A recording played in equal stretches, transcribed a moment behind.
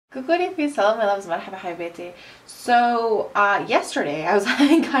Hello my loves, marhaba. So yesterday I was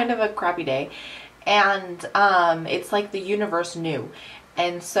having kind of a crappy day, and it's like the universe knew,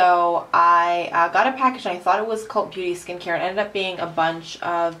 and so I got a package and I thought it was Cult Beauty skincare. It ended up being a bunch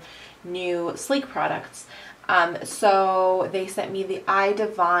of new sleek products. So they sent me the Eye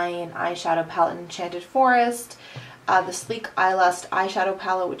Divine eyeshadow palette in Enchanted Forest, the Sleek Eyelust eyeshadow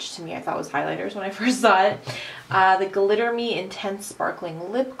palette, which to me I thought was highlighters when I first saw it, the Glitter Me Intense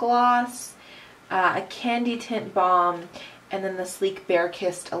Sparkling Lip Gloss, a Candy Tint Balm, and then the Sleek Bare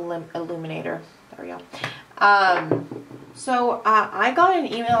Kissed Illuminator. There we go. I got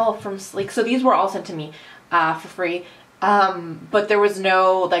an email from Sleek. So these were all sent to me for free. But there was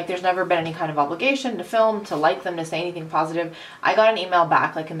no, there's never been any kind of obligation to film, to like them, to say anything positive. I got an email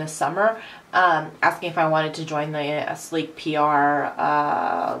back in the summer asking if I wanted to join the Sleek PR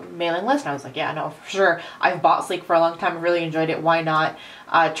mailing list. And I was like, yeah, no, for sure. I've bought Sleek for a long time. I really enjoyed it. Why not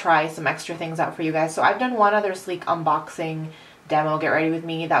try some extra things out for you guys? So I've done one other Sleek unboxing demo, Get Ready With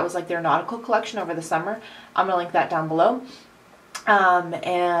Me. That was their nautical collection over the summer. I'm going to link that down below.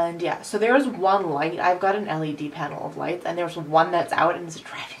 And yeah, so there's one light. I've got an LED panel of lights, and there's one that's out and it's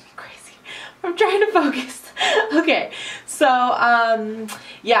driving me crazy. I'm trying to focus. Okay, so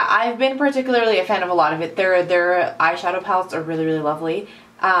yeah, I've been particularly a fan of a lot of it. Their eyeshadow palettes are really, really lovely.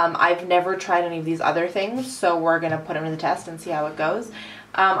 I've never tried any of these other things, so we're gonna put them to the test and see how it goes.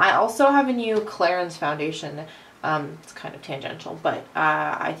 I also have a new Clarins foundation. It's kind of tangential, but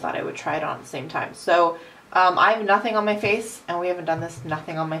I thought I would try it on at the same time. So I have nothing on my face, and we haven't done this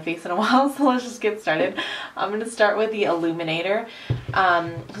nothing on my face in a while, so let's just get started. I'm going to start with the Illuminator.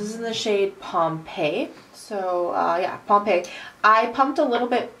 This is in the shade Pompeii. So yeah, Pompeii. I pumped a little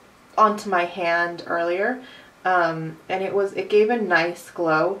bit onto my hand earlier, and it gave a nice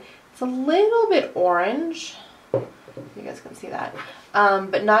glow. It's a little bit orange. You guys can see that,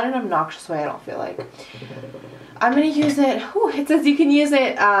 but not in an obnoxious way, I don't feel like. I'm going to use it, it says you can use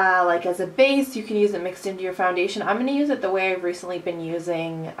it as a base, you can use it mixed into your foundation. I'm going to use it the way I've recently been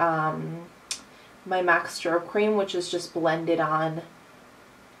using my MAC Strobe Cream, which is just blended on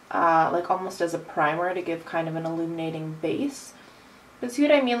almost as a primer to give kind of an illuminating base. But see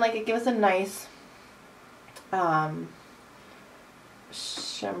what I mean? It gives a nice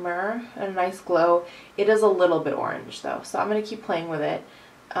shimmer and a nice glow. It is a little bit orange though, so I'm going to keep playing with it.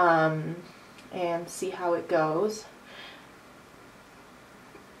 And see how it goes.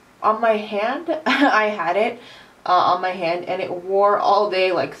 On my hand, I had it on my hand, and it wore all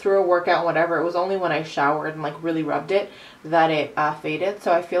day, through a workout and whatever. It was only when I showered and really rubbed it that it faded.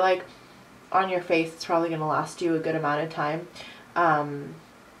 So I feel like on your face it's probably going to last you a good amount of time, and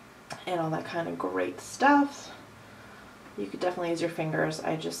all that kind of great stuff. You could definitely use your fingers.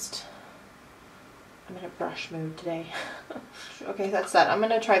 I'm in a brush mood today. Okay, that's that. I'm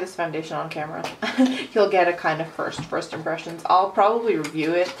going to try this foundation on camera. You'll get a kind of first impressions. I'll probably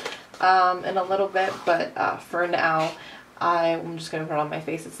review it in a little bit, but for now, I'm just going to put it on my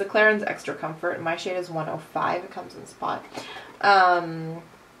face. It's the Clarins Extra Comfort, and my shade is 105. It comes in Spot.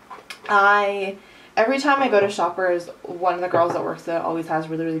 Every time I go to Shoppers, one of the girls that works there always has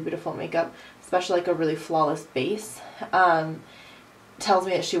really, really beautiful makeup, especially a really flawless base. Tells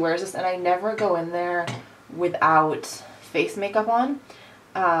me that she wears this, and I never go in there without face makeup on,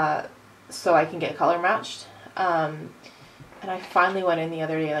 so I can get color matched. And I finally went in the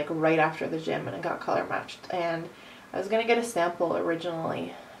other day, right after the gym, and I got color matched. And I was gonna get a sample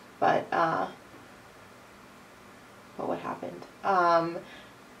originally, but what happened?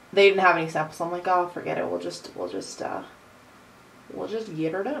 They didn't have any samples, so I'm like, oh, forget it. We'll just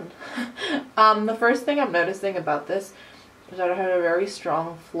get her done. The first thing I'm noticing about this is that it had a very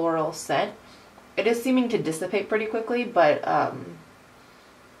strong floral scent. It is seeming to dissipate pretty quickly, but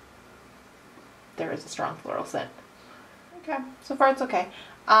there is a strong floral scent. Okay, so far it's okay.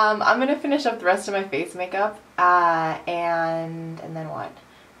 I'm gonna finish up the rest of my face makeup, and then what?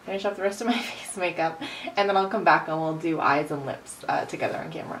 Finish up the rest of my face makeup, and then I'll come back and we'll do eyes and lips together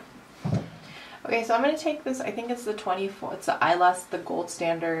on camera. Okay, so I'm gonna take this. I think it's the 24. It's the Eyelust, the Gold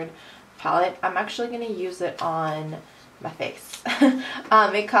Standard palette. I'm actually gonna use it on my face.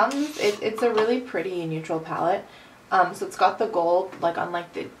 It's a really pretty neutral palette. So it's got the gold,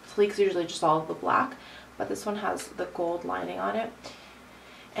 unlike the Sleek's usually just all of the black, but this one has the gold lining on it.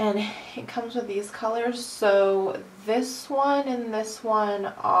 And it comes with these colors. So this one and this one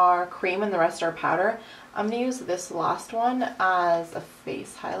are cream and the rest are powder. I'm going to use this last one as a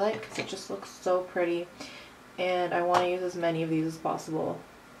face highlight because it just looks so pretty. And I want to use as many of these as possible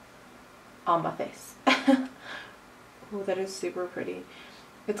on my face. Oh, that is super pretty.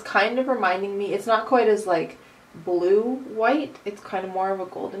 It's kind of reminding me, it's not quite as blue white. It's kind of more of a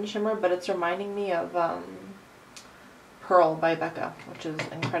golden shimmer, but it's reminding me of Pearl by Becca, which is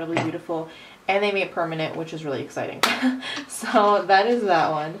incredibly beautiful. And they made it permanent, which is really exciting. So that is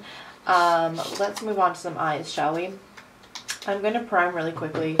that one. Let's move on to some eyes, shall we? I'm going to prime really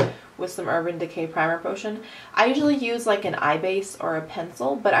quickly with some Urban Decay Primer Potion. I usually use like an eye base or a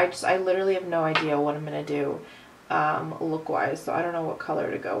pencil, but I literally have no idea what I'm going to do look-wise. So I don't know what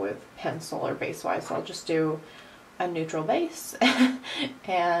color to go with, pencil or base-wise. So I'll just do a neutral base.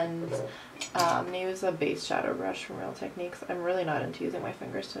 And I'm going to use a base shadow brush from Real Techniques. I'm really not into using my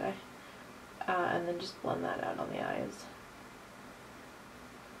fingers today. And then just blend that out on the eyes.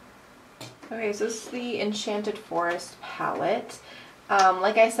 Okay, so this is the Enchanted Forest palette.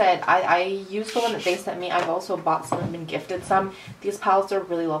 Like I said, I used the one that they sent me. I've also bought some and been gifted some. These palettes are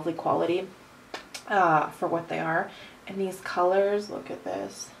really lovely quality for what they are. And these colors, look at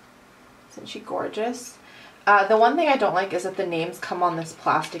this. Isn't she gorgeous? The one thing I don't like is that the names come on this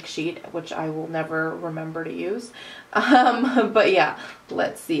plastic sheet, which I will never remember to use. But yeah,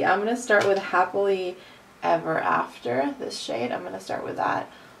 let's see. I'm going to start with Happily Ever After, this shade. I'm going to start with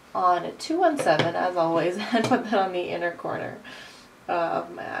that on a 217 as always, and put that on the inner corner of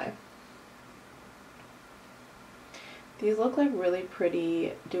my eye. These look like really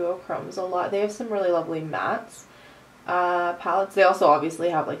pretty duochromes a lot. They have some really lovely mattes palettes. They also obviously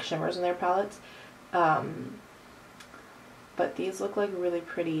have like shimmers in their palettes. But these look like really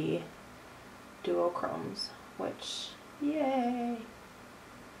pretty duochromes, which, yay.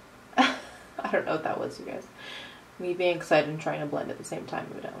 I don't know what that was, you guys. Me being excited and trying to blend at the same time,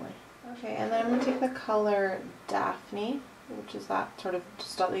 evidently. Okay, and then I'm going to take the color Daphne, which is that sort of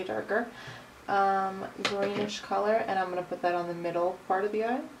slightly darker greenish color, and I'm going to put that on the middle part of the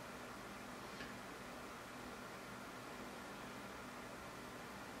eye.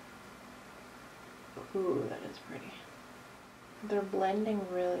 Ooh, that is pretty. They're blending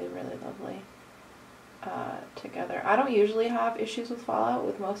really, really lovely together. I don't usually have issues with fallout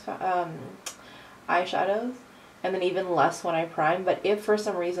with most eyeshadows, and then even less when I prime, but if for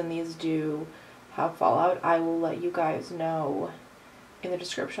some reason these do have fallout, I will let you guys know in the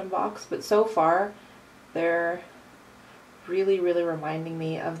description box. But so far, they're really, really reminding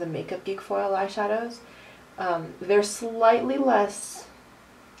me of the Makeup Geek foil eyeshadows. They're slightly less,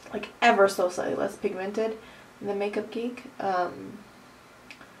 like ever so slightly less pigmented than the Makeup Geek,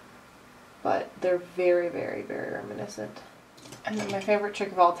 but they're very, very, very reminiscent. And then my favorite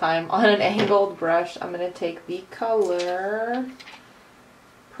trick of all time, on an angled brush, I'm going to take the color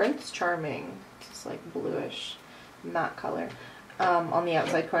Prince Charming, just like bluish matte color, on the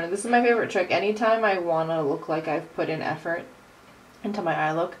outside corner. This is my favorite trick. Anytime I want to look like I've put in effort into my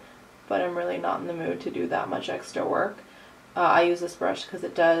eye look, but I'm really not in the mood to do that much extra work, I use this brush because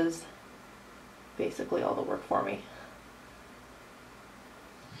it does basically all the work for me.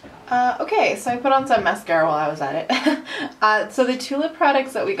 Okay, so I put on some mascara while I was at it. So the two lip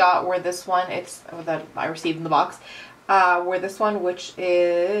products that we got were this one, that I received in the box, were this one, which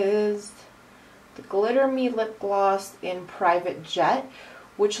is the Glitter Me Lip Gloss in Private Jet,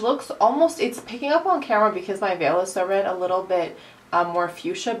 which looks almost, it's picking up on camera because my veil is so red, a little bit more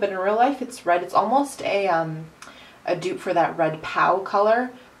fuchsia, but in real life it's red. It's almost a dupe for that red Pow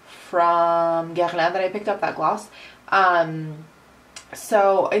color from Guerlain that I picked up, that gloss.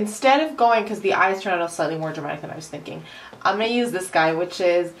 So instead of going, because the eyes turn out slightly more dramatic than I was thinking, I'm going to use this guy, which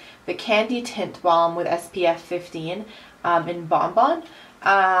is the Candy Tint Balm with SPF 15 in Bonbon.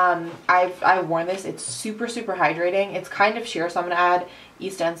 I've worn this. It's super, super hydrating. It's kind of sheer, so I'm going to add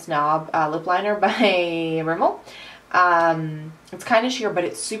East End Snob lip liner by Rimmel. It's kind of sheer, but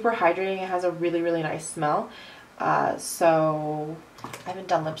it's super hydrating. It has a really, really nice smell. So I haven't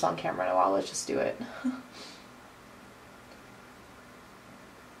done lips on camera in a while. Let's just do it.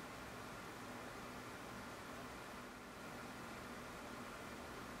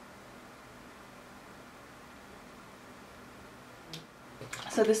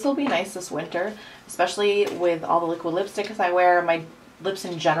 So this will be nice this winter, especially with all the liquid lipsticks I wear. My lips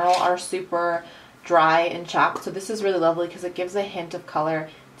in general are super dry and chapped, so this is really lovely because it gives a hint of color.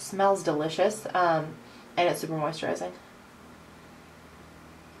 It smells delicious, and it's super moisturizing.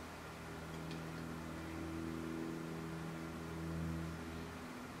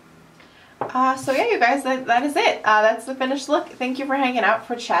 So yeah, you guys, that is it. That's the finished look. Thank you for hanging out,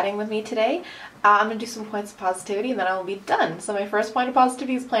 for chatting with me today. I'm going to do some points of positivity and then I will be done. So my first point of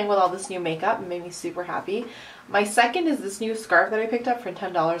positivity is playing with all this new makeup. It made me super happy. My second is this new scarf that I picked up for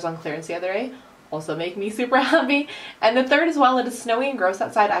 $10 on clearance the other day. Also make me super happy. And the third, as well, it is snowy and gross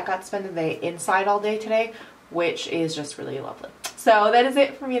outside. I got to spend the day inside all day today, which is just really lovely. So that is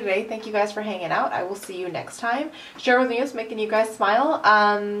it for me today. Thank you guys for hanging out. I will see you next time. Share with me what's making you guys smile.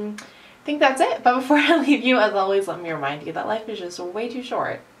 I think that's it. But before I leave you, as always, let me remind you that life is just way too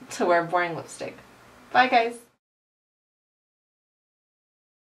short to wear boring lipstick. Bye, guys.